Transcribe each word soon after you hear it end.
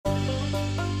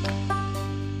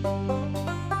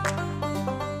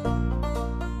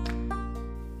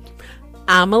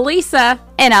I'm Elisa.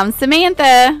 And I'm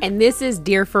Samantha. And this is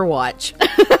Dear for Watch.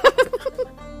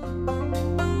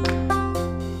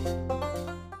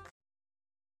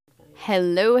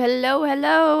 Hello.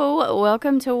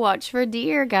 Welcome to Watch for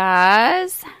Dear,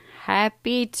 guys.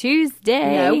 Happy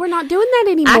Tuesday. No, we're not doing that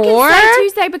anymore. I can say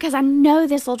Tuesday because I know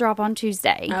this will drop on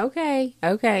Tuesday. Okay.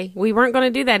 We weren't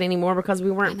going to do that anymore because we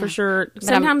weren't for sure.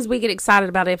 Sometimes we get excited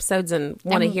about episodes and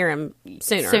want to hear them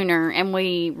sooner. And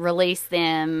we release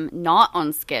them not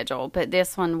on schedule, but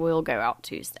this one will go out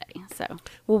Tuesday. So,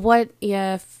 well, what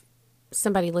if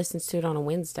somebody listens to it on a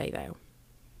Wednesday, though?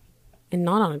 And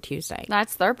not on a Tuesday?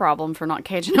 That's their problem for not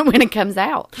catching it when it comes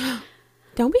out.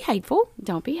 Don't be hateful.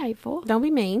 Don't be hateful. Don't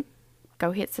be mean.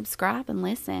 Go hit subscribe and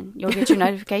listen. You'll get your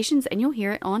notifications and you'll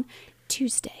hear it on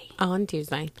Tuesday.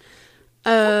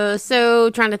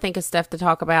 So trying to think of stuff to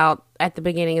talk about at the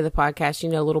beginning of the podcast,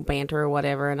 a little banter or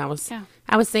whatever. And I was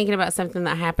thinking about something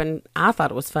that happened. I thought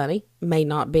it was funny. May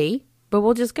not be, but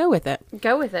we'll just go with it.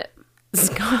 Go with it.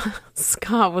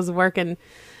 Scott was working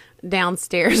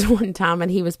downstairs one time and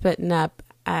he was putting up,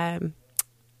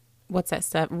 what's that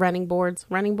stuff? Running board?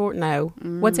 No.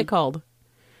 What's it called?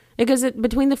 It goes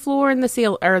between the floor and the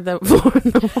seal, or the floor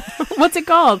and the wall. What's it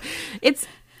called? It's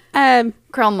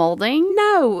crown molding.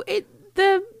 No,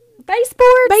 the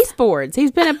baseboards.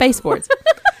 He's been at baseboards,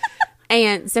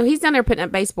 and so he's down there putting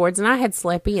up baseboards. And I had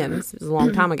slept in. This was a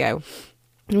long time ago.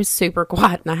 It was super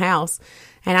quiet in the house,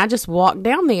 and I just walked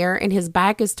down there, and his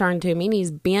back is turned to me, and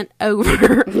he's bent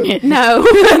over. No.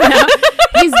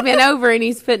 He's bent over and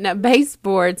he's putting up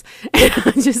baseboards. And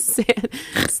I just said,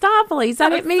 "Stop, please. I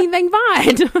didn't mean anything by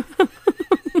it."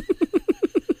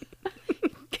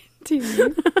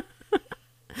 Continue.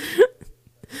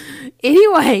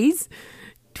 Anyways,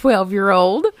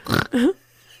 12-year-old.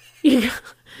 He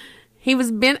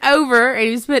was bent over and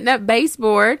he was putting up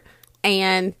baseboard.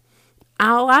 And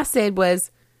all I said was,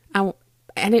 I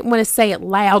didn't want to say it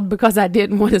loud because I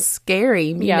didn't want to scare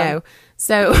him, you know.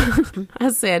 So I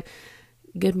said,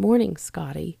 "Good morning,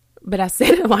 Scotty." But I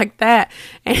said it like that.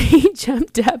 And he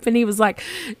jumped up and he was like,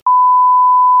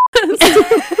 and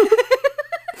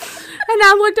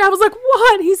I was like,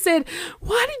 "What?" He said,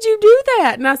 "Why did you do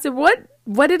that?" And I said,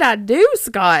 What did I do,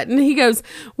 Scott?" And he goes,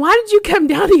 "Why did you come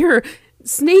down here,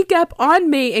 sneak up on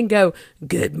me and go,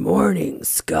 'Good morning,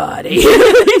 Scotty'?"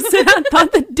 He said, "I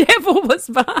thought the devil was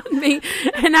behind me."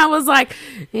 And I was like,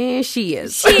 she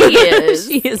is. She is.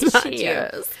 She is not she you.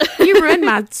 is. You ruined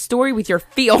my story with your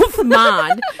filthy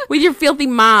mind. With your filthy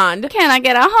mind. Can I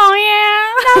get a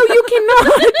oh No, you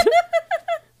cannot.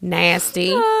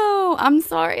 Nasty. Oh, I'm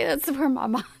sorry. That's where my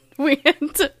mind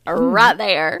went. Right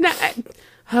there.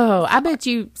 No, I bet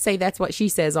you say that's what she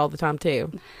says all the time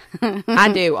too.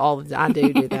 I do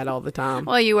that all the time.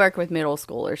 Well, you work with middle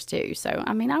schoolers too, so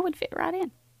I mean, I would fit right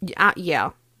in.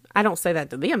 Yeah. I don't say that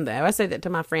to them though. I say that to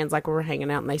my friends, like when we're hanging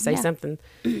out and they say something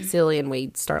silly and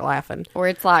we start laughing. Or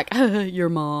it's like, your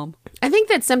mom. I think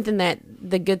that's something that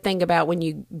the good thing about when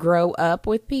you grow up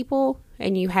with people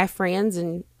and you have friends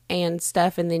and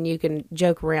stuff, and then you can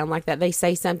joke around like that. They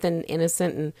say something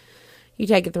innocent and you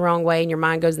take it the wrong way and your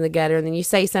mind goes in the gutter, and then you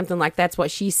say something like, "That's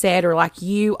what she said," or like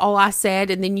all I said,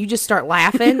 and then you just start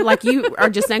laughing. Like you are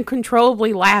just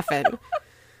uncontrollably laughing.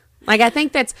 Like I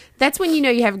think that's when you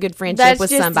know you have a good friendship with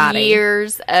somebody. That's just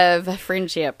years of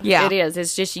friendship. Yeah. It is.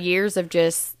 It's just years of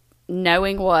just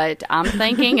knowing what I'm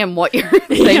thinking and what you're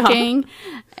thinking.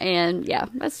 And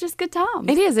that's just good times.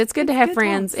 It is. It's good to have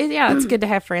friends. It's good to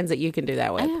have friends that you can do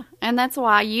that with. Yeah. And that's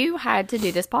why you had to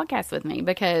do this podcast with me,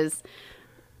 because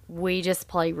we just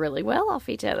play really well off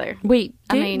each other. We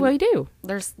do.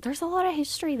 There's a lot of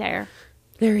history there.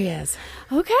 There is.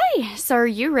 Okay. So are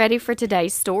you ready for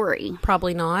today's story?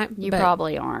 Probably not. You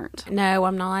probably aren't. No,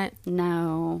 I'm not.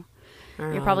 No.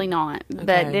 All You're probably not. Okay.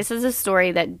 But this is a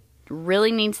story that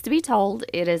really needs to be told.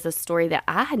 It is a story that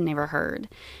I had never heard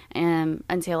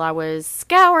until I was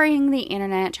scouring the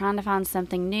internet trying to find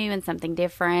something new and something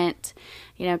different,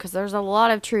 because there's a lot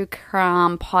of true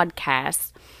crime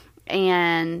podcasts,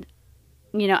 and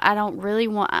I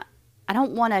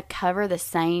don't want to cover the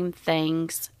same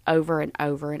things over and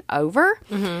over and over.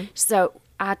 Mm-hmm. So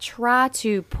I try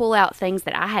to pull out things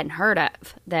that I hadn't heard of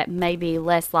that may be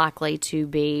less likely to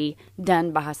be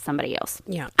done by somebody else.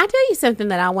 Yeah. I tell you something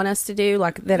that I want us to do,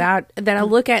 like that I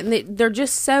look at, and they're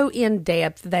just so in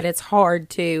depth that it's hard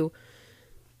to,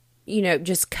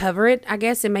 just cover it, I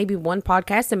guess, in maybe one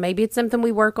podcast, and maybe it's something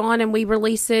we work on and we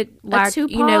release it like, a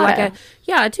two-parter.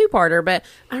 A two-parter. But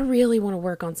I really want to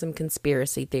work on some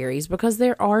conspiracy theories, because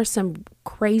there are some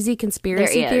crazy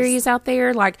conspiracy theories out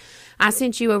there. Like I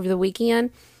sent you over the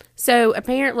weekend So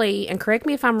apparently, and correct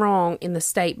me if I'm wrong in the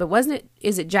state, but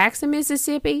is it Jackson,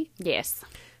 Mississippi? Yes.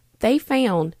 They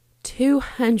found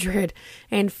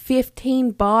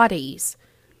 215 bodies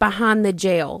behind the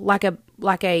jail, like a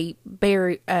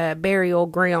burial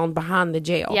ground behind the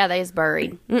jail. Yeah, they was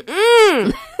buried. But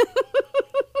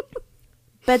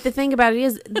the thing about it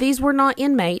is, these were not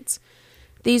inmates.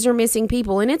 These are missing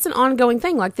people, and it's an ongoing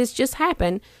thing. Like, this just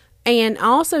happened. And I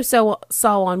also saw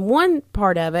on one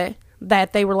part of it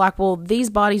that they were like, well, these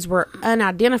bodies were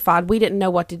unidentified. We didn't know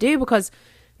what to do because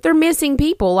they're missing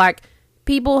people. Like,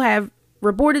 people have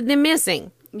reported them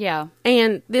missing. Yeah.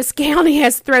 And this county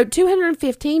has thrown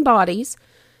 215 bodies.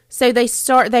 So they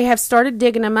have started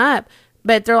digging them up.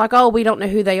 But they're like, oh, we don't know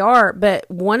who they are. But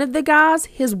one of the guys,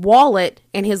 his wallet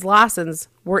and his license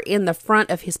were in the front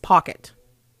of his pocket.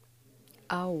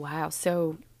 Oh, wow.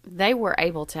 So they were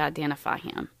able to identify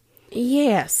him.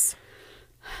 Yes.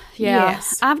 Yeah.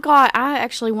 Yes.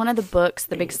 One of the books,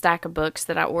 the big stack of books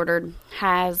that I ordered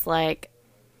has like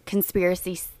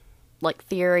conspiracy like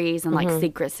theories and like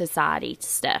secret society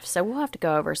stuff. So we'll have to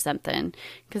go over something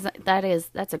because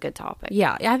that's a good topic.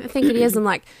 Yeah, I think it is. And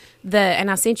like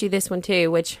and I sent you this one too,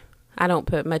 which I don't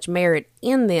put much merit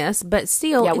in this, but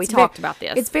still. Yeah, we talked about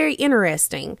this. It's very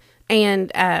interesting.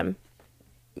 And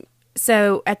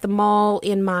so at the mall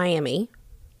in Miami.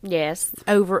 Yes.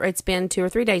 It's been 2 or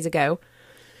 3 days ago.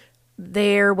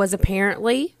 There was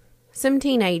apparently some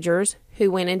teenagers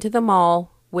who went into the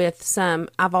mall with some,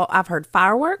 I've heard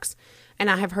fireworks, and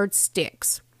I have heard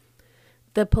sticks.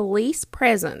 The police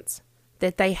presence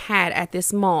that they had at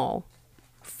this mall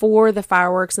for the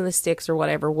fireworks and the sticks or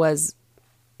whatever was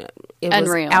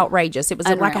Unreal. Outrageous. It was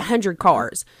like 100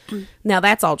 cars. Now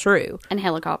that's all true. And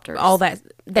helicopters. All that.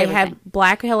 They had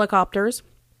black helicopters,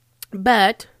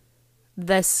 but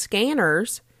the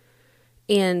scanners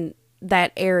in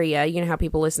that area, you know how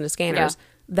people listen to scanners,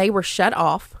 they were shut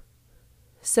off.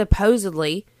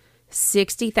 Supposedly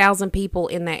 60,000 people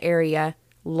in that area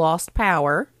lost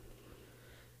power,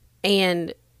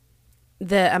 and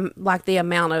the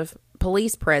amount of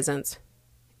police presence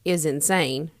is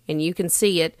insane, and you can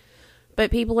see it.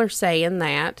 But people are saying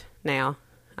that now.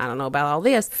 I don't know about all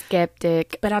this,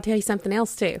 skeptic, but I'll tell you something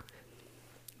else too.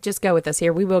 Just go with us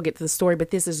here. We will get to the story,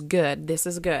 but this is good. This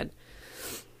is good.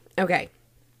 Okay.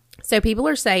 So people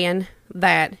are saying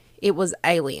that it was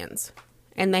aliens,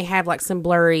 and they have like some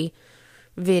blurry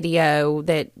video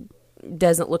that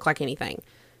doesn't look like anything.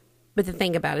 But the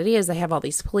thing about it is they have all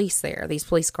these police there, these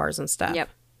police cars and stuff. Yep.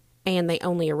 And they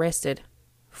only arrested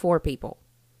 4 people.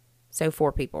 So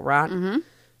 4 people, right? Mm-hmm.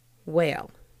 Well,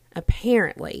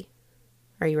 apparently,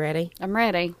 are you ready? I'm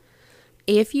ready.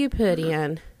 If you put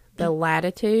in the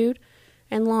latitude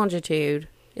and longitude,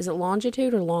 is it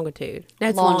longitude or longitude? No,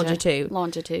 it's longitude.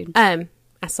 Longitude. I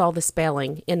saw the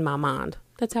spelling in my mind.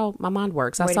 That's how my mind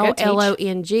works. I saw Way to go, Long,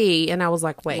 and I was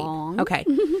like, wait. Long. Okay.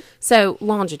 So,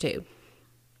 longitude.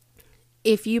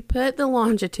 If you put the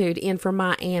longitude in for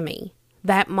Miami,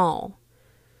 that mall,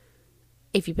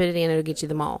 if you put it in, it'll get you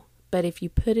the mall. But if you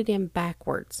put it in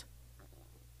backwards,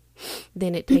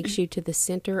 then it takes you to the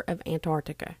center of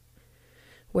Antarctica,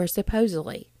 where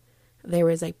supposedly there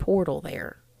is a portal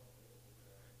there.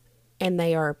 And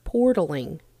they are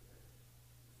portaling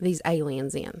these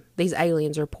aliens in. These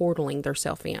aliens are portaling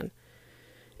themselves in.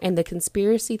 And the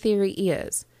conspiracy theory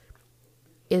is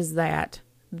that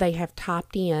they have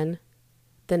typed in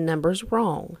the numbers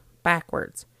wrong,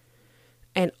 backwards.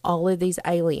 And all of these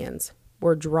aliens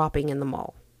were dropping in the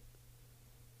mall.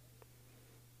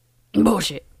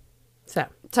 Bullshit.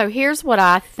 So here's what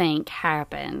I think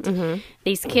happened. Mm-hmm.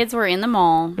 These kids were in the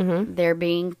mall. Mm-hmm. They're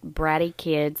being bratty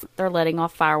kids. They're letting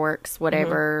off fireworks,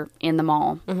 whatever, in the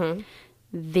mall. Mm-hmm.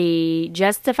 The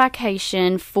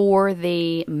justification for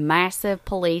the massive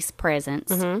police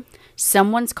presence,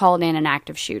 someone's called in an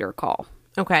active shooter call.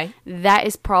 Okay. That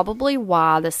is probably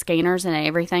why the scanners and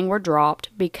everything were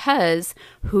dropped, because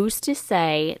who's to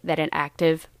say that an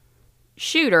active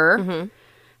shooter,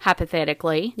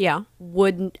 hypothetically,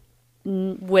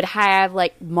 would have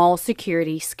like mall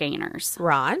security scanners.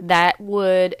 Right. That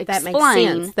would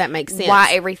explain That makes sense.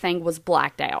 Why everything was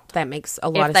blacked out. That makes a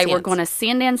lot of sense. If they were going to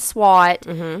send in SWAT,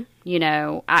 you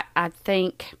know, I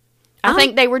think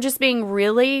they were just being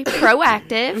really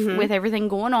proactive with everything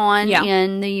going on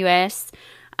in the U.S.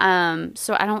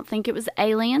 So I don't think it was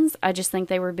aliens. I just think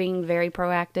they were being very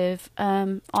proactive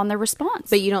on their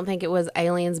response. But you don't think it was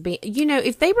aliens being... You know,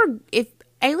 if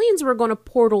aliens were going to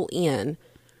portal in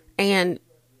and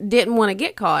didn't want to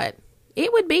get caught,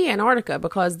 it would be Antarctica,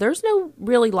 because there's no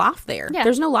really life there. Yeah,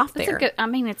 there's no life there.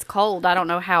 It's cold. I don't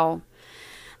know how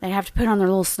they'd have to put on their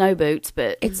little snow boots,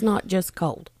 but... It's not just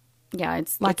cold. Yeah,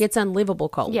 it's it's unlivable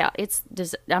cold. Yeah,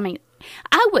 I mean,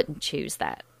 I wouldn't choose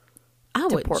that. I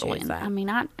to wouldn't Portland. choose that. I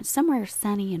mean, somewhere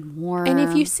sunny and warm. And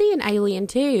if you see an alien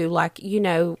too,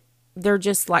 they're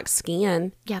just like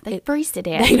skin. Yeah, they freeze to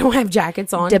death. They don't have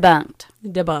jackets on. Debunked.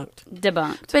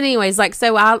 But anyways,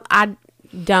 so I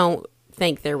don't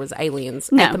think there was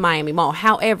aliens at the Miami Mall.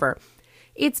 However,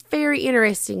 it's very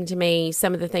interesting to me,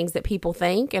 some of the things that people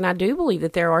think, and I do believe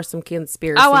that there are some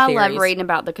conspiracy theories. I love reading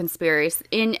about the conspiracy.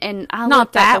 And I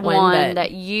looked at the one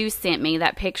that you sent me,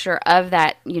 that picture of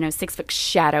that, 6-foot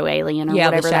shadow alien or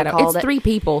whatever they called it. It's 3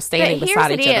 people standing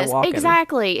beside each other walking.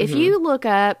 Exactly. If you look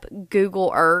up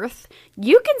Google Earth,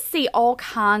 you can see all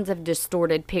kinds of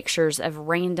distorted pictures of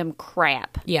random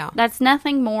crap. Yeah. That's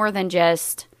nothing more than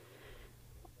just,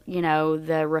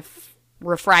 the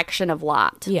refraction of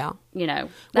light. Yeah.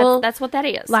 That's what that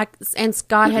is. And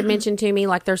Scott had mentioned to me,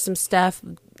 there's some stuff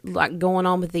going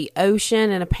on with the ocean,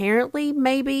 and apparently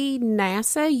maybe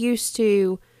NASA used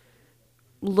to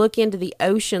look into the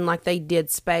ocean like they did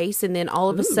space, and then all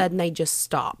of a sudden they just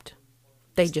stopped.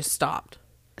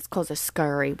 It's called a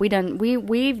scurry.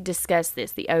 We've discussed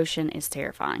this. The ocean is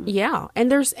terrifying. Yeah.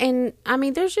 And there's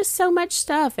just so much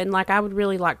stuff, and I would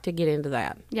really like to get into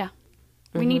that. Yeah.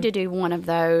 We need to do one of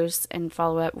those and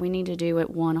follow up. We need to do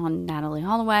one on Natalie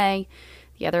Holloway,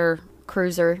 the other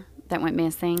cruiser that went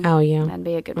missing. Oh, yeah. That'd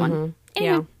be a good one.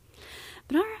 Anyway,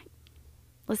 but all right,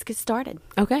 let's get started.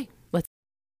 Okay.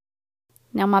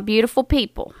 Now, my beautiful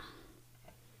people.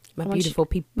 My beautiful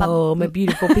people.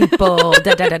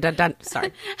 Da, da, da, da, da.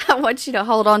 Sorry. I want you to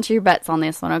hold on to your butts on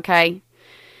this one, okay?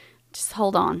 Just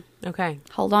hold on. Okay.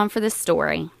 Hold on for this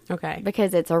story. Okay.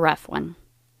 Because it's a rough one.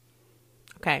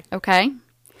 Okay. Okay?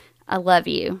 I love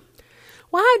you.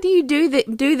 Why do you do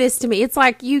this to me? It's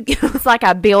like you... It's like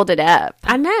I build it up.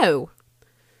 I know.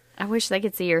 I wish they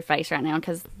could see your face right now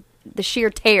because the sheer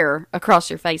tear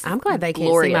across your face I'm glad they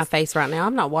glorious. can't see my face right now.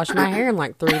 I'm not washing my hair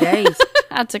in 3 days.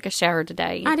 I took a shower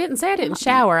today. I didn't say I didn't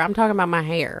shower. I'm talking about my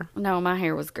hair. No, my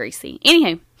hair was greasy.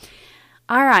 Anywho.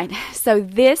 All right. So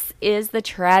this is the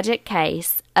tragic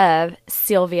case of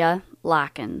Sylvia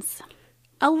Likens.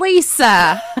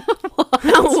 Elisa.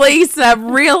 Elisa,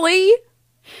 really?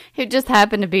 It just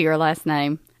happened to be her last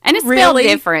name. And it's spelled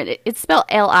different. It's spelled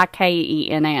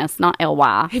Likens, not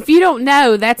Ly. If you don't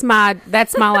know, that's my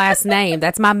last name.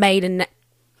 That's my maiden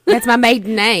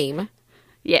name.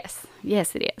 Yes.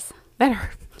 Yes, it is.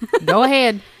 Better. Go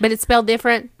ahead. But it's spelled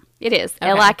different? It is.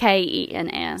 Okay.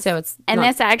 Likens. So it's And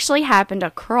this actually happened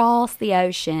across the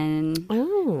ocean.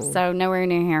 Oh. So nowhere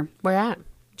near here. Where at?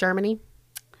 Germany?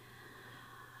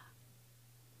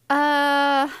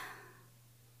 I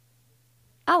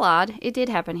lied. It did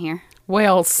happen here.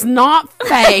 Well, snot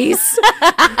face.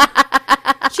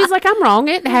 She's like, I'm wrong.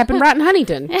 It happened right in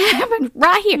Huntington. It happened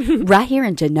right here. Right here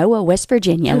in Genoa, West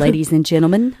Virginia, ladies and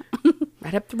gentlemen.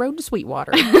 Right up the road to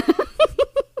Sweetwater.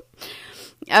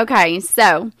 Okay,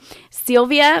 so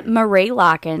Sylvia Marie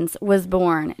Likens was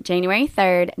born January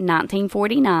 3rd,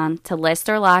 1949 to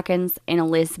Lester Likens and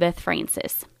Elizabeth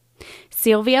Francis.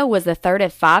 Sylvia was the third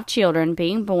of 5 children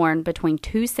being born between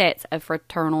 2 sets of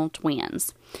fraternal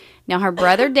twins. Now, her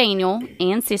brother Daniel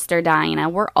and sister Diana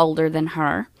were older than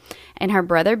her, and her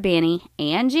brother Benny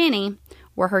and Jenny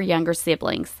were her younger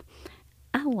siblings.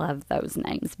 I love those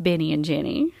names, Benny and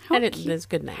Jenny. That's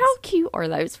good names. How cute are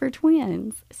those for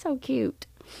twins? So cute.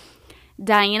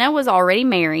 Diana was already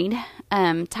married.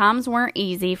 Times weren't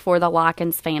easy for the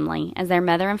Likens family, as their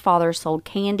mother and father sold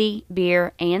candy,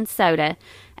 beer, and soda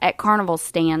at carnival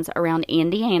stands around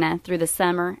Indiana through the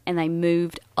summer, and they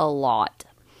moved a lot.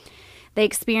 They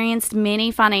experienced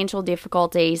many financial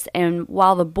difficulties, and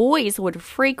while the boys would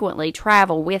frequently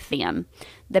travel with them,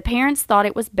 the parents thought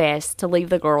it was best to leave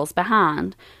the girls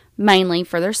behind, mainly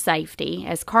for their safety,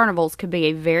 as carnivals could be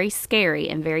a very scary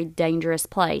and very dangerous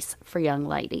place for young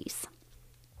ladies.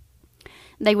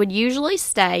 They would usually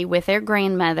stay with their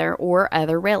grandmother or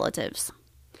other relatives.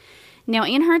 Now,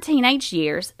 in her teenage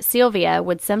years, Sylvia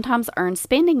would sometimes earn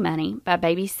spending money by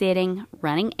babysitting,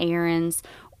 running errands,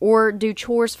 or do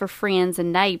chores for friends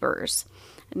and neighbors.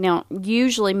 Now,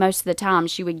 usually, most of the time,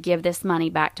 she would give this money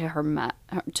back to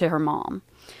her mom.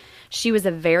 She was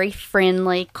a very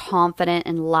friendly, confident,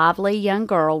 and lively young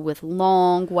girl with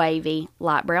long, wavy,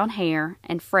 light brown hair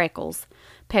and freckles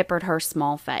peppered her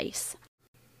small face.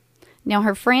 Now,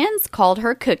 her friends called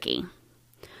her Cookie.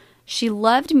 She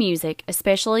loved music,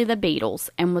 especially the Beatles,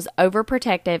 and was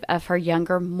overprotective of her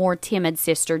younger, more timid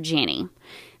sister, Jenny.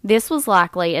 This was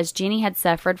likely as Jenny had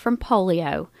suffered from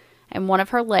polio, and one of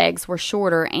her legs were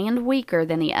shorter and weaker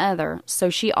than the other,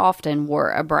 so she often wore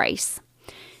a brace.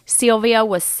 Sylvia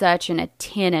was such an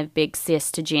attentive big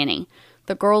sis to Jenny.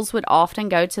 The girls would often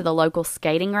go to the local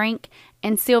skating rink,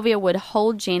 and Sylvia would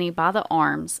hold Jenny by the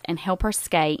arms and help her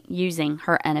skate using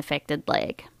her unaffected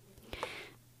leg.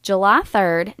 July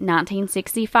 3rd,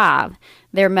 1965,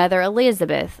 their mother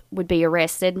Elizabeth would be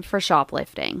arrested for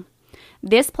shoplifting.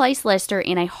 This placed Lester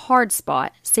in a hard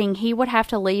spot, seeing he would have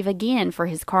to leave again for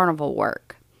his carnival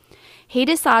work. He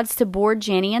decides to board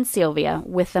Jenny and Sylvia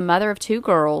with the mother of two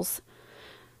girls,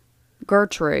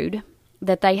 Gertrude,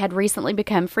 that they had recently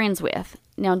become friends with.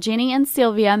 Now, Jenny and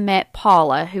Sylvia met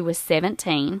Paula, who was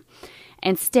 17,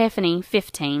 and Stephanie,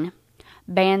 15,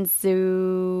 Banzuiski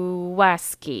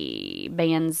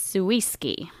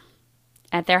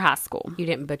at their high school. You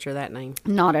didn't butcher that name.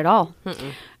 Not at all.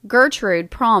 Mm-mm.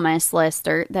 Gertrude promised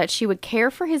Lester that she would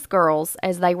care for his girls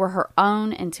as they were her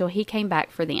own until he came back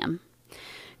for them.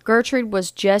 Gertrude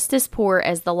was just as poor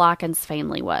as the Likens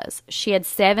family was. She had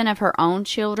 7 of her own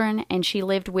children, and she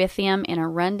lived with them in a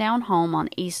rundown home on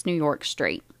East New York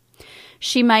Street.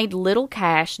 She made little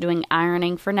cash doing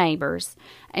ironing for neighbors,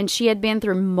 and she had been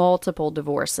through multiple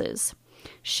divorces.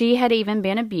 She had even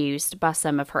been abused by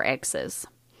some of her exes.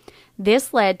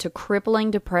 This led to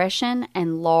crippling depression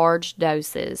and large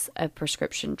doses of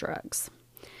prescription drugs.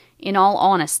 In all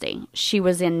honesty, she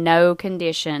was in no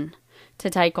condition to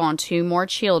take on 2 more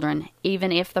children,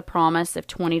 even if the promise of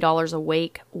 $20 a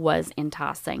week was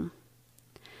enticing.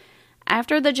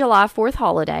 After the July 4th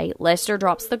holiday, Lester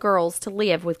drops the girls to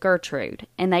live with Gertrude,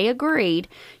 and they agreed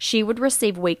she would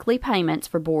receive weekly payments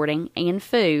for boarding and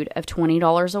food of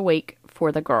 $20 a week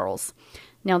for the girls.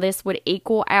 Now, this would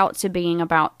equal out to being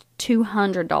about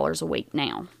 $200 a week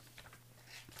now.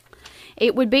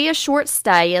 It would be a short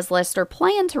stay as Lester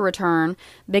planned to return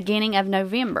beginning of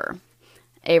November.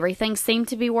 Everything seemed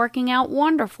to be working out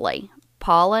wonderfully.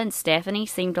 Paula and Stephanie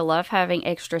seemed to love having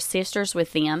extra sisters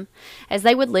with them, as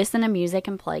they would listen to music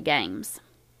and play games.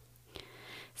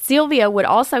 Sylvia would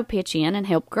also pitch in and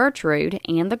help Gertrude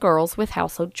and the girls with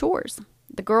household chores.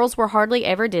 The girls were hardly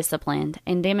ever disciplined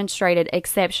and demonstrated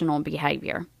exceptional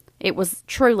behavior. It was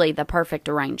truly the perfect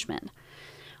arrangement.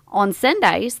 On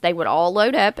Sundays, they would all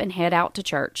load up and head out to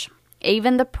church.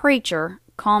 Even the preacher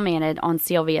commented on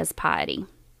Sylvia's piety.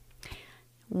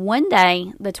 One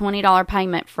day, the $20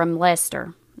 payment from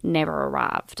Lester never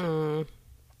arrived.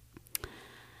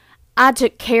 I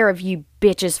took care of you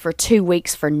bitches for 2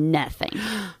 weeks for nothing.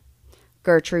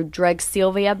 Gertrude dragged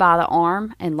Sylvia by the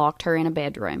arm and locked her in a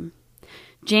bedroom.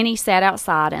 Jenny sat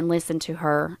outside and listened to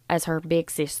her as her big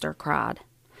sister cried.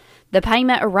 The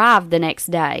payment arrived the next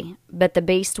day, but the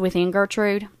beast within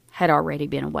Gertrude had already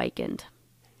been awakened.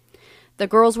 The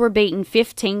girls were beaten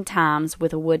 15 times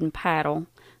with a wooden paddle,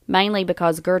 mainly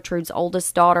because Gertrude's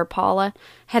oldest daughter, Paula,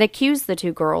 had accused the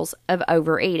 2 girls of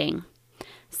overeating.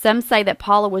 Some say that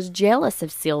Paula was jealous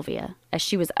of Sylvia, as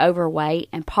she was overweight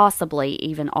and possibly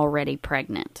even already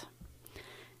pregnant.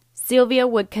 Sylvia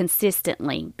would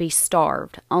consistently be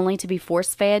starved, only to be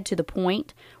force-fed to the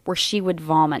point where she would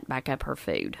vomit back up her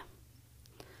food.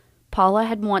 Paula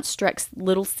had once struck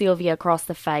little Sylvia across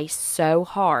the face so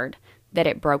hard that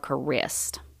it broke her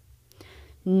wrist.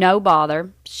 No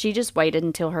bother, she just waited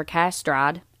until her cast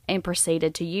dried and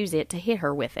proceeded to use it to hit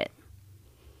her with it.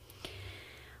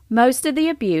 Most of the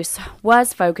abuse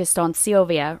was focused on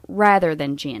Sylvia rather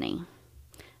than Jenny.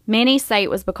 Many say it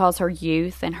was because her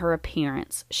youth and her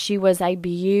appearance. She was a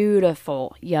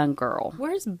beautiful young girl.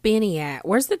 Where's Benny at?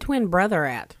 Where's the twin brother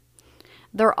at?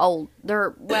 They're old.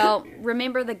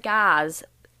 Remember the guys,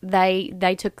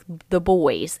 they took the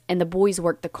boys, and the boys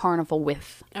worked the carnival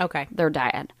with their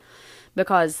dad.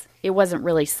 Because it wasn't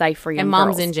really safe for young girls. And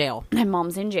Mom's in jail. And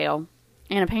Mom's in jail.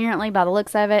 And apparently, by the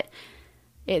looks of it,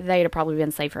 they'd have probably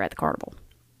been safer at the carnival.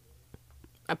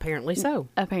 Apparently so.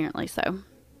 Apparently so.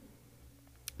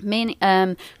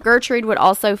 Gertrude would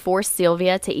also force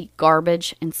Sylvia to eat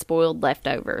garbage and spoiled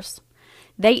leftovers.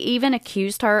 They even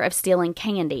accused her of stealing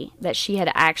candy that she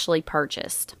had actually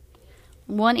purchased.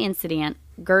 One incident,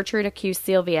 Gertrude accused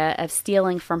Sylvia of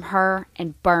stealing from her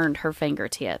and burned her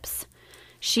fingertips.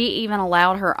 She even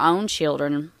allowed her own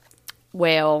children,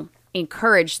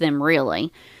 encouraged them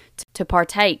really, to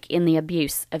partake in the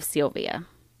abuse of Sylvia.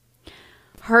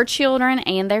 Her children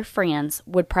and their friends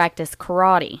would practice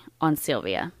karate on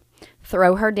Sylvia,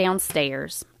 throw her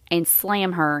downstairs, and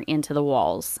slam her into the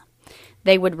walls.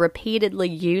 They would repeatedly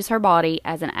use her body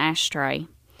as an ashtray,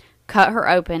 cut her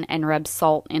open, and rub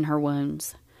salt in her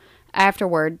wounds.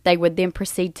 Afterward, they would then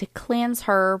proceed to cleanse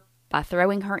her by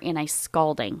throwing her in a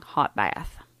scalding hot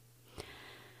bath.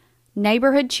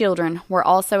 Neighborhood children were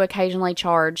also occasionally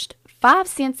charged 5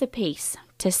 cents apiece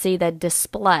to see the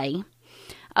display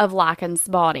of Likens'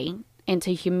 body and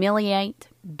to humiliate,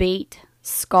 beat,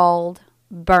 scald,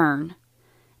 burn,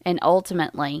 and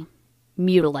ultimately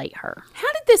mutilate her.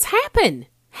 How did this happen?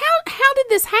 How did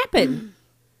this happen?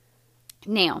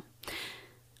 Now,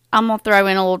 I'm going to throw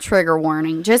in a little trigger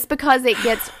warning just because it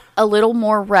gets a little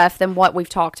more rough than what we've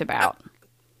talked about.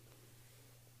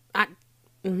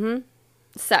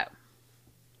 So,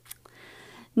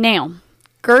 now,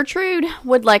 Gertrude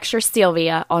would lecture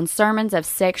Sylvia on sermons of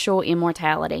sexual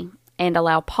immortality and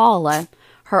allow Paula,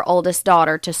 her oldest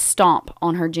daughter, to stomp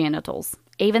on her genitals,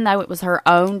 even though it was her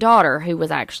own daughter who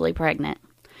was actually pregnant.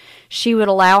 She would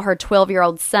allow her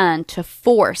 12-year-old son to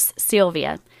force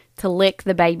Sylvia to lick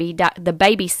the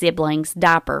baby sibling's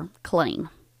diaper clean.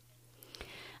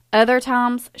 Other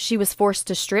times, she was forced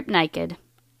to strip naked,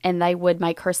 and they would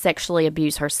make her sexually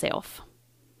abuse herself.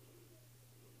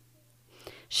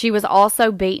 She was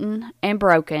also beaten and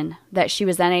broken that she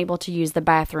was unable to use the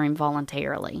bathroom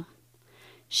voluntarily.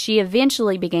 She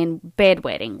eventually began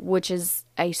bedwetting, which is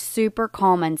a super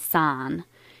common sign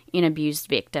in abused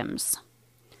victims.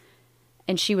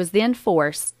 And she was then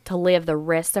forced to live the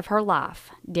rest of her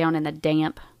life down in the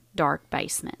damp, dark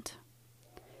basement.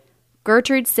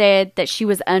 Gertrude said that she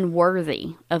was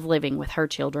unworthy of living with her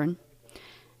children.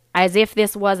 As if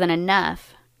this wasn't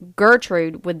enough,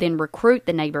 Gertrude would then recruit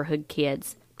the neighborhood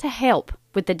kids to help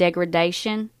with the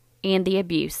degradation and the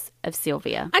abuse of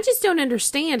Sylvia. I just don't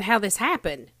understand how this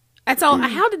happened. That's all.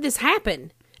 How did this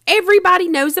happen? Everybody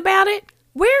knows about it.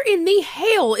 Where in the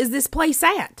hell is this place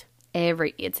at?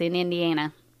 It's in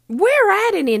Indiana. Where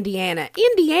at in Indiana?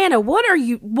 Indiana,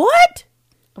 what?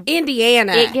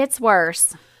 Indiana. It gets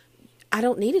worse. I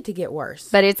don't need it to get worse.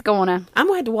 But it's gonna. I'm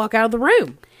going to have to walk out of the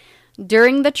room.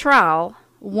 During the trial,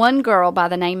 one girl by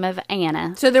the name of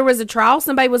Anna. So there was a trial?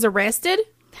 Somebody was arrested?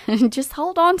 Just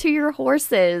hold on to your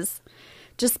horses.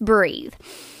 Just breathe.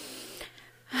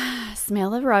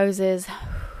 Smell the roses.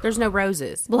 There's no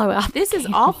roses. Blow out. This is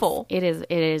awful. It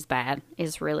is bad.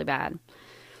 It's really bad.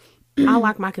 I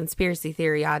like my conspiracy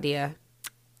theory idea.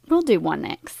 We'll do one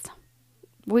next.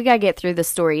 We got to get through the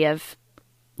story of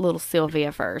little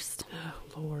Sylvia first.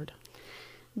 Oh, Lord.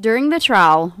 During the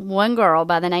trial, one girl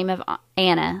by the name of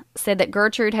Anna said that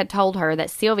Gertrude had told her that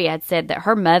Sylvia had said that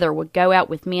her mother would go out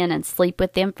with men and sleep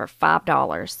with them for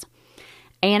 $5.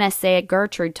 Anna said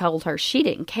Gertrude told her she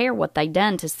didn't care what they'd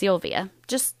done to Sylvia.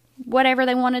 Just whatever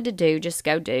they wanted to do, just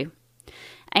go do.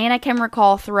 Anna can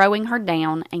recall throwing her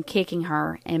down and kicking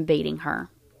her and beating her.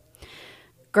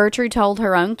 Gertrude told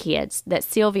her own kids that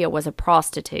Sylvia was a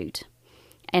prostitute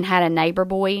and had a neighbor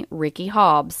boy, Ricky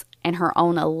Hobbs, and her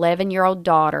own 11-year-old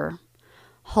daughter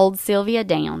hold Sylvia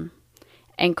down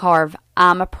and carve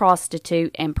 "I'm a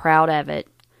prostitute and proud of it"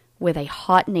 with a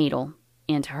hot needle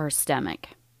into her stomach.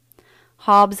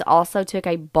 Hobbs also took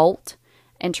a bolt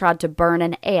and tried to burn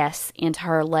an S into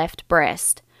her left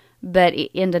breast, but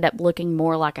it ended up looking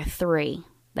more like a 3,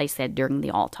 they said during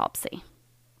the autopsy.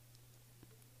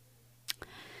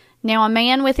 Now, a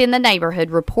man within the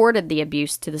neighborhood reported the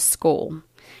abuse to the school,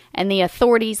 and the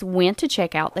authorities went to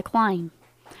check out the claim.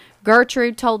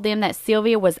 Gertrude told them that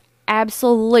Sylvia was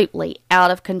absolutely out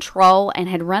of control and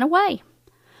had run away,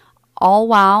 all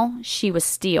while she was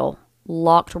still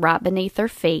locked right beneath their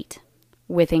feet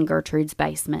within Gertrude's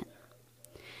basement.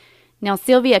 Now,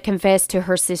 Sylvia confessed to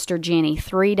her sister Jenny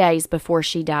 3 days before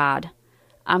she died.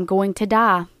 "I'm going to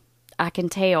die. I can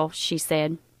tell," she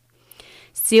said.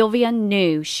 Sylvia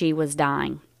knew she was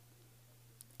dying.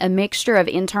 A mixture of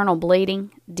internal bleeding,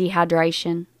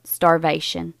 dehydration,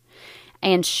 starvation,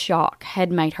 and shock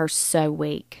had made her so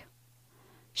weak.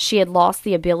 She had lost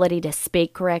the ability to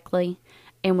speak correctly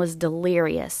and was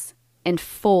delirious and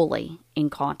fully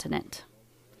incontinent.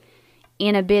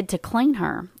 In a bid to clean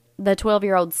her, the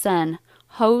 12-year-old son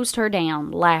hosed her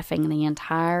down, laughing the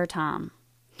entire time.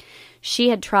 She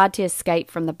had tried to escape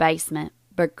from the basement,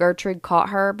 but Gertrude caught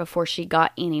her before she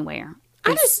got anywhere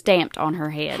and stamped on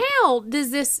her head. How does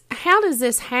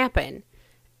this happen?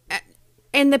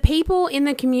 And the people in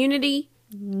the community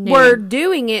were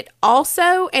doing it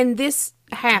also, and this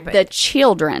happened. The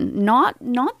children, not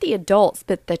the adults,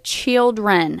 but the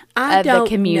children of the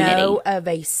community. I don't know of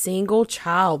a single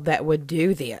child that would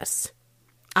do this.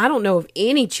 I don't know of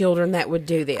any children that would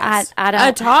do this. I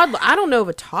don't know of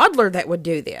a toddler that would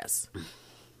do this.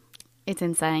 It's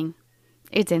insane.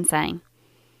 It's insane.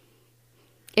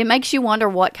 It makes you wonder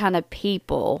what kind of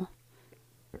people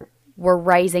were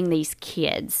raising these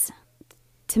kids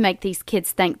to make these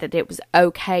kids think that it was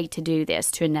okay to do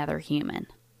this to another human.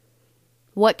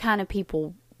 What kind of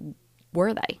people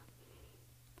were they?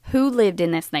 Who lived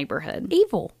in this neighborhood?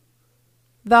 Evil.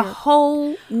 The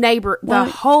whole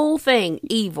thing,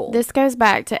 evil. This goes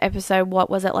back to episode, what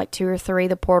was it, like 2 or 3,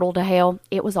 The Portal to Hell?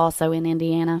 It was also in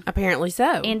Indiana. Apparently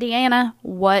so. Indiana,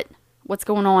 what What's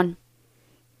going on?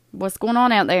 What's going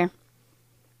on out there?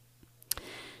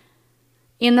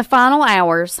 In the final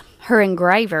hours, her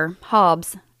engraver,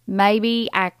 Hobbs, maybe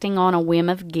acting on a whim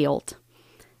of guilt,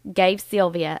 gave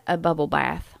Sylvia a bubble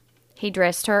bath. He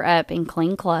dressed her up in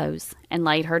clean clothes and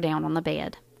laid her down on the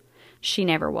bed. She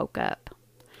never woke up.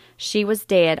 She was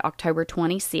dead October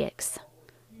 26,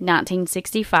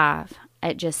 1965,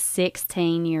 at just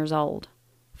 16 years old.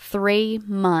 3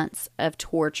 months of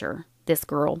torture this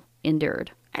girl endured.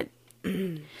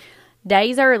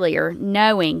 Days earlier,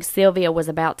 knowing Sylvia was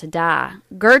about to die,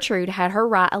 Gertrude had her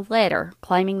write a letter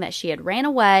claiming that she had ran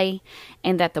away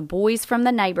and that the boys from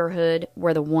the neighborhood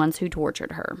were the ones who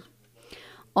tortured her.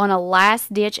 On a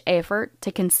last-ditch effort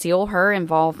to conceal her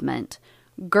involvement,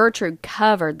 Gertrude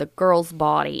covered the girl's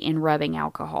body in rubbing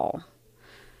alcohol.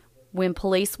 When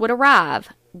police would arrive,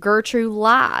 Gertrude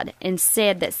lied and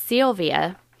said that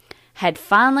Sylvia had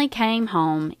finally came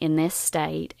home in this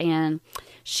state and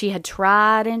she had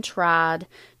tried and tried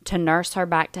to nurse her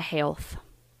back to health.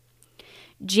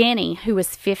 Jenny, who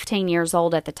was 15 years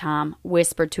old at the time,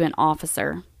 whispered to an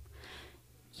officer,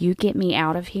 "You get me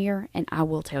out of here and I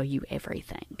will tell you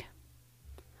everything."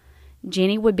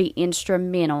 Jenny would be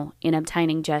instrumental in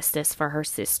obtaining justice for her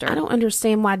sister. I don't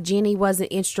understand why Jenny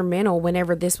wasn't instrumental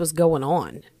whenever this was going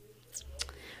on.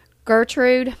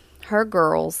 Gertrude, her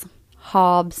girls,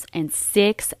 Hobbs, and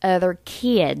 6 other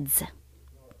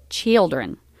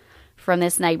children from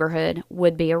this neighborhood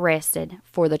would be arrested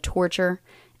for the torture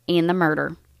and the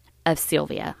murder of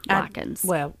Sylvia Likens.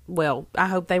 Well, I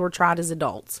hope they were tried as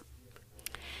adults.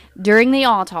 During the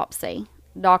autopsy,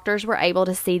 doctors were able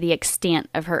to see the extent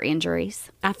of her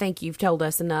injuries. I think you've told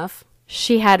us enough.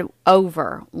 She had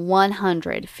over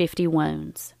 150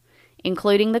 wounds,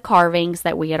 including the carvings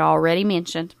that we had already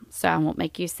mentioned, so I won't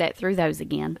make you sit through those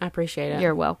again. I appreciate it.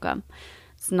 You're welcome.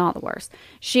 It's not the worst.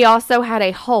 She also had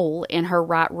a hole in her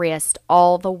right wrist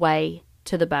all the way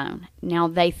to the bone. Now,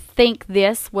 they think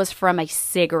this was from a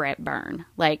cigarette burn.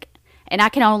 And I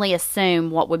can only assume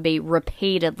what would be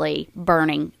repeatedly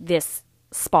burning this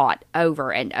spot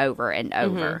over and over and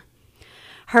over. Mm-hmm.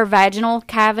 Her vaginal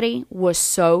cavity was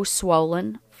so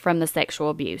swollen from the sexual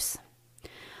abuse.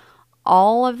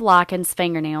 All of Likens'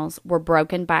 fingernails were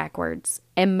broken backwards,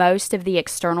 and most of the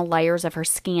external layers of her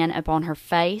skin upon her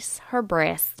face, her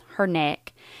breast, her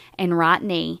neck, and right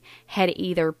knee had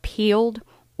either peeled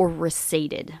or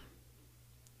receded.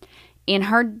 In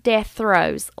her death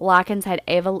throes, Likens had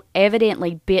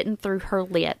evidently bitten through her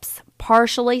lips,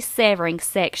 partially severing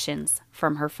sections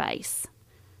from her face.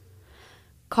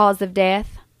 Cause of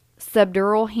death: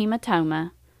 subdural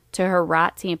hematoma to her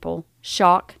right temple,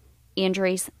 shock,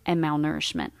 injuries, and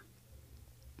malnourishment.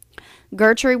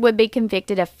 Gertrude would be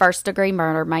convicted of first-degree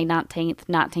murder May 19th,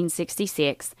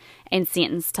 1966, and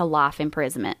sentenced to life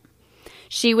imprisonment.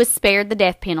 She was spared the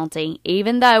death penalty,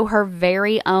 even though her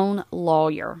very own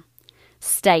lawyer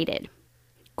stated,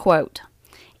 quote,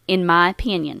 "In my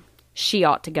opinion, she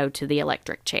ought to go to the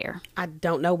electric chair." I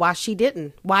don't know why she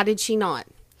didn't. Why did she not?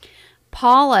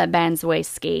 Paula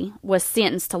Banzweski was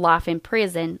sentenced to life in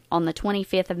prison on the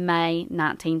 25th of May,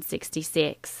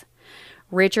 1966.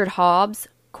 Richard Hobbs,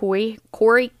 Coy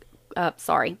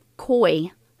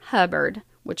Hubbard,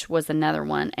 which was another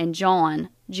one, and John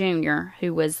Jr.,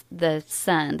 who was the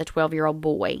son, the 12-year-old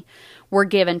boy, were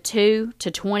given 2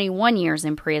 to 21 years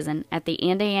in prison at the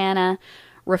Indiana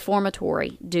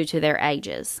Reformatory due to their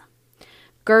ages.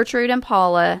 Gertrude and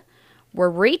Paula were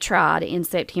retried in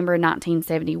September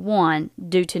 1971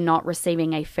 due to not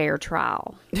receiving a fair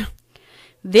trial.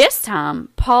 This time,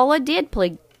 Paula did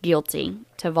plead guilty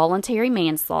to voluntary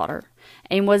manslaughter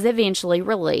and was eventually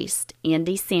released in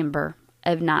December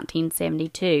of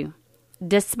 1972,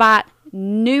 despite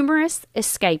numerous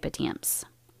escape attempts.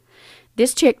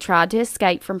 This chick tried to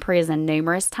escape from prison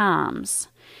numerous times,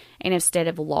 and instead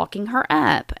of locking her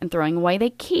up and throwing away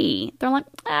the key, they're like,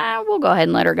 we'll go ahead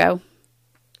and let her go.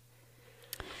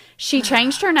 She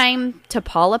changed her name to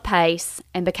Paula Pace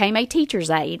and became a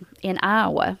teacher's aide in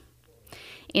Iowa.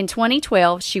 In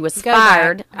 2012, she was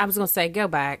fired. I was going to say, go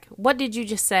back. What did you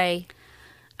just say?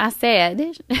 I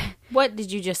said. What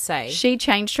did you just say? She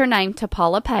changed her name to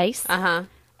Paula Pace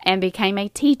and became a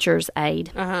teacher's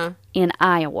aide in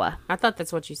Iowa. I thought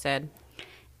that's what you said.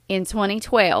 In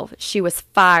 2012, she was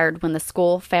fired when the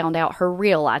school found out her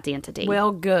real identity.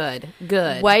 Well, good.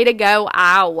 Way to go,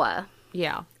 Iowa.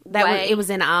 Yeah. It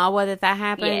was in Iowa that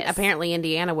happened. Yes. Apparently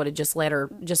Indiana would have just let her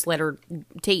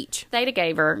teach. They'd have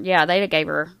gave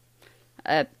her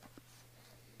a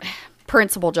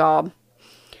principal job.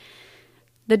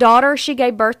 The daughter she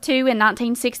gave birth to in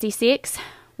 1966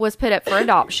 was put up for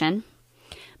adoption,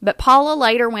 but Paula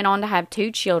later went on to have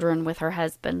 2 children with her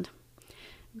husband.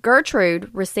 Gertrude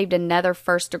received another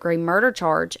first-degree murder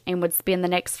charge and would spend the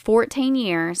next 14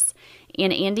 years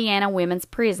in Indiana Women's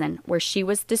Prison, where she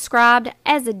was described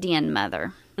as a den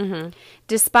mother. Mm-hmm.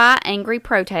 Despite angry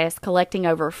protests collecting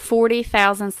over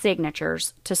 40,000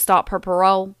 signatures to stop her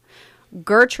parole,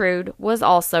 Gertrude was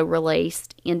also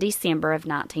released in December of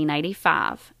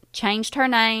 1985, changed her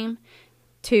name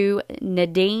to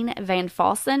Nadine Van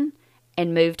Fossen,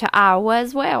 and moved to Iowa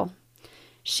as well.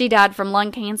 She died from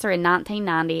lung cancer in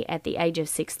 1990 at the age of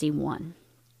 61.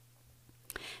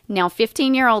 Now,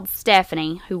 15-year-old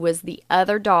Stephanie, who was the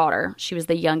other daughter, she was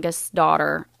the youngest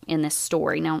daughter in this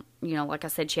story. Now, like I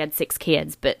said, she had 6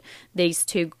 kids, but these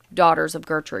 2 daughters of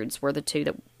Gertrude's were the 2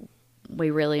 that we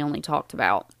really only talked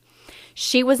about.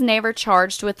 She was never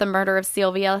charged with the murder of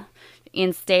Sylvia.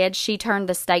 Instead, she turned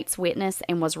the state's witness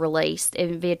and was released.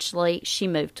 Eventually, she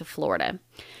moved to Florida.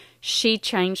 She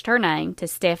changed her name to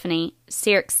Stephanie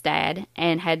Sirkstad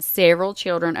and had several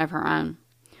children of her own.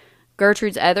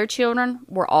 Gertrude's other children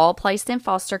were all placed in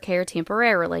foster care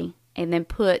temporarily and then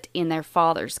put in their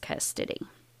father's custody.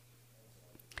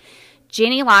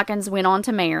 Jenny Likens went on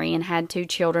to marry and had 2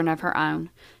 children of her own.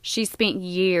 She spent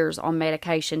years on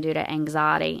medication due to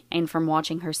anxiety and from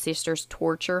watching her sister's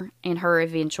torture and her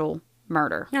eventual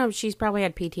murder. No, she's probably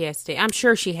had PTSD. I'm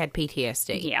sure she had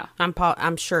PTSD. Yeah.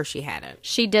 I'm sure she had it.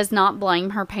 She does not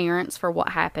blame her parents for what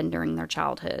happened during their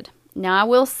childhood. Now, I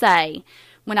will say,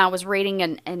 when I was reading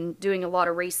and doing a lot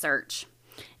of research,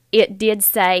 it did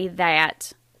say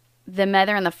that the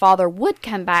mother and the father would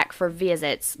come back for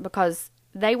visits because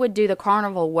they would do the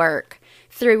carnival work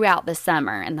throughout the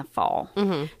summer and the fall.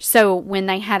 Mm-hmm. So when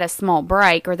they had a small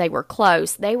break or they were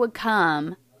close, they would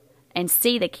come and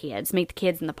see the kids, meet the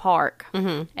kids in the park.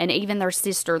 Mm-hmm. And even their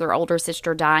older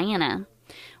sister Diana,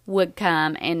 would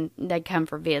come, and they'd come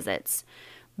for visits.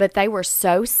 But they were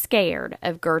so scared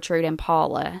of Gertrude and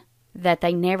Paula that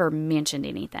they never mentioned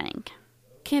anything.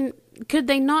 Could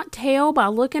they not tell by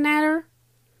looking at her?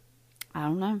 I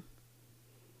don't know.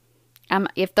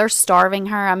 If they're starving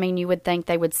her, you would think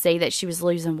they would see that she was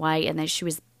losing weight and that she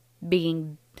was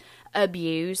being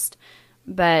abused.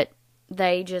 But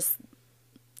they just,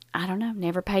 I don't know,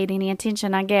 never paid any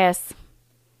attention, I guess.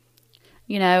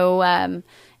 A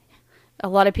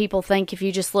lot of people think if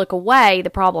you just look away, the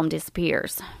problem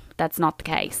disappears. That's not the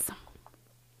case.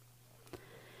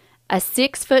 A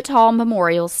 6-foot-tall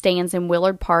memorial stands in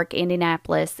Willard Park,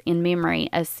 Indianapolis, in memory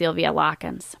of Sylvia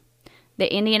Likens.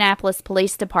 The Indianapolis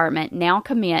Police Department now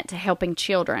commit to helping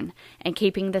children and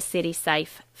keeping the city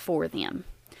safe for them.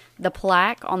 The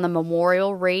plaque on the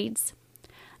memorial reads,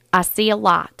 "I see a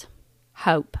light,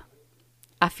 hope.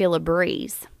 I feel a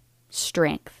breeze,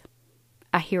 strength.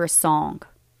 I hear a song,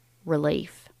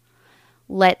 relief.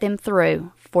 Let them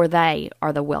through, for they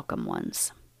are the welcome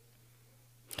ones."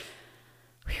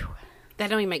 Whew. That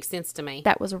don't even make sense to me.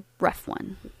 That was a rough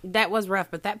one. That was rough,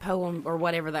 but that poem or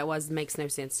whatever that was makes no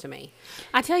sense to me.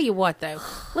 I tell you what, though.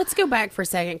 Let's go back for a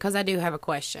second because I do have a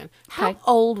question. Okay. How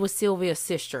old was Sylvia's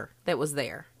sister that was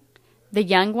there? The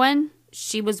young one?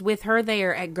 She was with her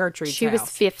there at Gertrude's She house. was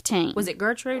 15. Was it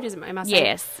Gertrude? Am I saying?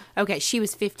 Yes. Okay, she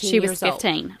was 15 She was years old.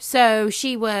 15. So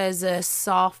she was a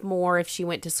sophomore if she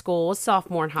went to school, a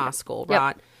sophomore in high school,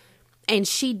 right? And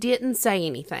she didn't say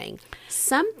anything.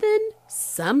 Something's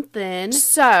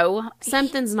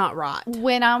not right.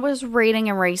 When I was reading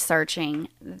and researching,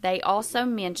 they also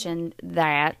mentioned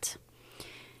that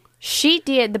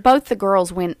both the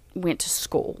girls went to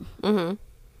school. Mm-hmm.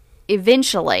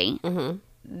 Eventually,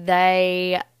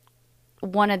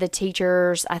 one of the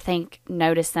teachers, I think,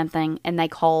 noticed something, and they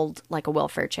called like a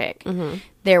welfare check. Mm-hmm.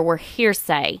 There were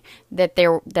hearsay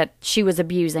that she was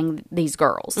abusing these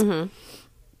girls. Mm-hmm.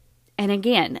 And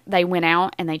again, they went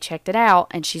out and they checked it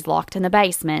out, and she's locked in the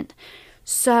basement.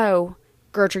 So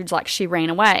Gertrude's like, she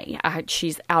ran away.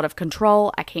 She's out of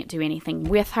control. I can't do anything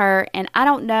with her. And I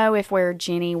don't know if where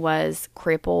Jenny was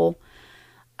crippled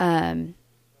and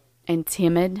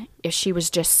timid, if she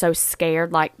was just so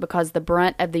scared, because the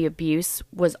brunt of the abuse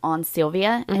was on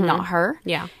Sylvia and not her.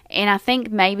 Yeah. And I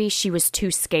think maybe she was too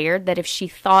scared that if she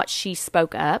thought she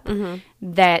spoke up,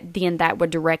 that then that would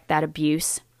direct that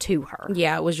abuse to her.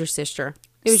 Yeah, it was your sister.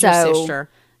 It was your sister.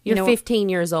 You're 15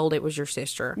 years old. It was your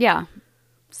sister. Yeah.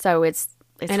 So it's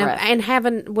rough. And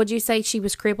having, would you say she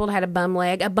was crippled, had a bum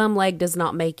leg? A bum leg does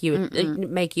not make you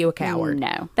a coward.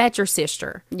 No. That's your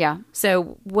sister. Yeah.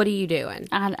 So what are you doing?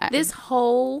 This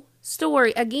whole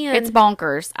story, again. It's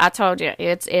bonkers. I told you.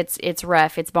 It's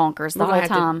rough. It's bonkers the whole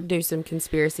time. To do some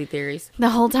conspiracy theories. The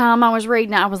whole time I was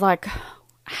reading it, I was like,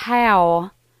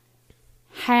 how,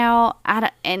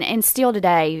 and still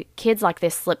today, kids like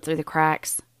this slip through the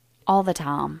cracks all the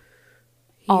time.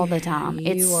 all the time. It's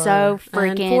You so are.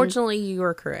 freaking... Unfortunately, you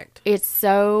are correct. It's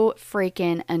so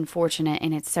freaking unfortunate,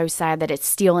 and it's so sad that it's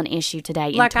still an issue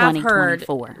today Like in I've heard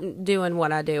 2024. doing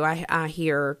what I do, I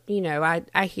hear,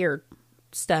 I hear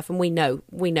stuff and we know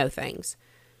things.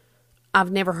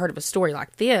 I've never heard of a story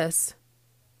like this.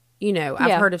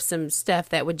 I've heard of some stuff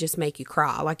that would just make you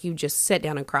cry. Like you just sit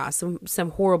down and cry.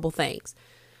 Some horrible things.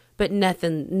 But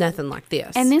nothing like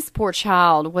this. And this poor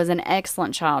child was an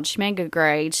excellent child. She made good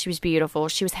grades. She was beautiful.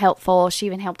 She was helpful. She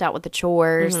even helped out with the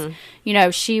chores.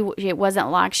 Mm-hmm. It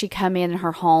wasn't like she come in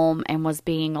her home and was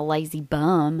being a lazy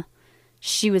bum.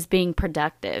 She was being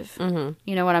productive. Mm-hmm.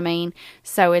 You know what I mean?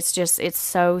 So it's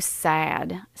so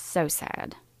sad. So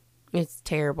sad. It's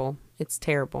terrible. It's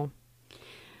terrible.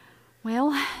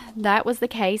 Well, that was the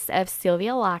case of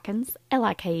Sylvia Likens,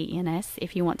 Likens,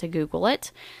 if you want to Google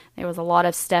it. There was a lot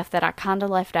of stuff that I kind of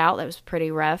left out that was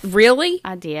pretty rough. Really?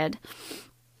 I did.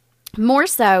 More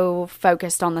so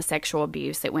focused on the sexual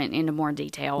abuse. It went into more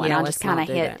detail, and I just kind of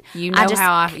hit. I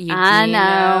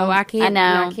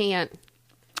can't.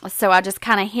 So I just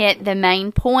kind of hit the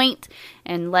main point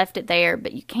and left it there,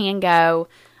 but you can go.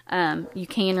 You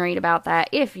can read about that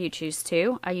if you choose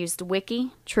to. I used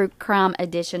Wiki,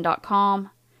 truecrimeedition.com,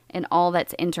 and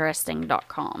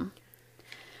allthat'sinteresting.com.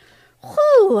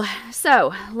 Whew.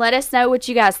 So, let us know what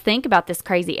you guys think about this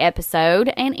crazy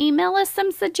episode and email us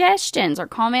some suggestions or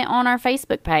comment on our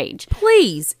Facebook page.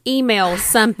 Please email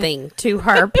something to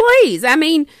her. Please. I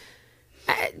mean,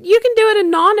 you can do it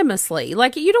anonymously.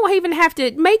 Like, you don't even have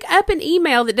to make up an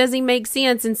email that doesn't make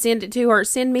sense and send it to her.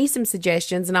 Send me some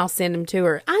suggestions and I'll send them to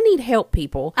her. I need help,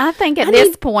 people. I think at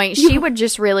this point, she would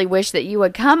just really wish that you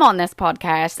would come on this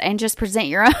podcast and just present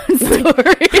your own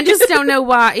story. I just don't know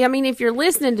why. I mean, if you're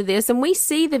listening to this and we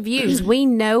see the views, we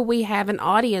know we have an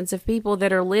audience of people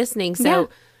that are listening. So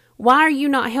why are you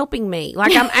not helping me?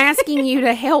 Like, I'm asking you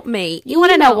to help me. You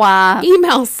want to know why?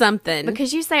 Email something.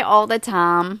 Because you say all the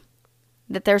time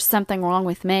that there's something wrong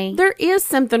with me. There is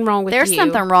something wrong with you. There's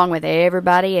something wrong with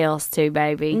everybody else too,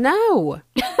 baby. No.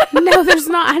 No, there's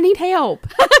not. I need help.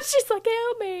 She's like,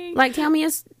 help me. Like,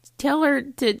 tell her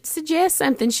to suggest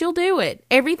something. She'll do it.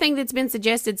 Everything that's been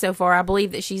suggested so far, I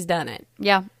believe that she's done it.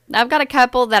 Yeah. I've got a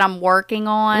couple that I'm working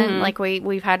on. Mm-hmm. Like,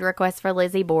 we've had requests for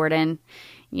Lizzie Borden.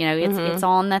 It's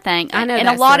on the thing. I know. And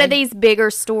a lot of these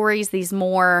bigger stories, these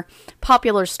more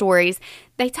popular stories,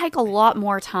 they take a lot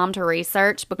more time to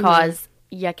research because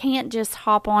you can't just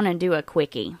hop on and do a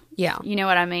quickie. Yeah. You know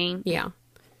what I mean? Yeah.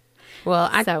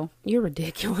 Well, you're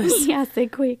ridiculous. Yeah, I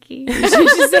said quickie. She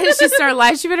started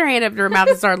laughing. She put her hand up to her mouth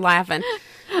and started laughing.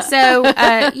 So,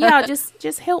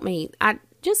 just help me.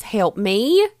 Just help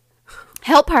me.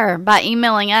 Help her by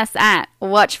emailing us at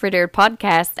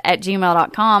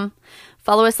watchfordearpodcast@gmail.com.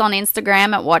 Follow us on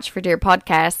Instagram at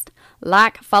watchfordearpodcast.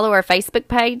 Follow our Facebook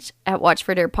page at Watch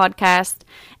for Dear Podcast.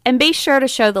 And be sure to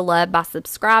show the love by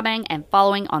subscribing and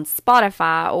following on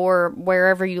Spotify or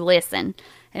wherever you listen.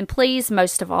 And please,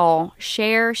 most of all,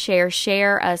 share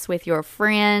us with your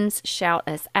friends. Shout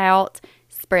us out.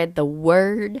 Spread the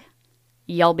word.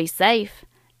 Y'all be safe.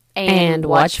 And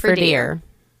watch for dear.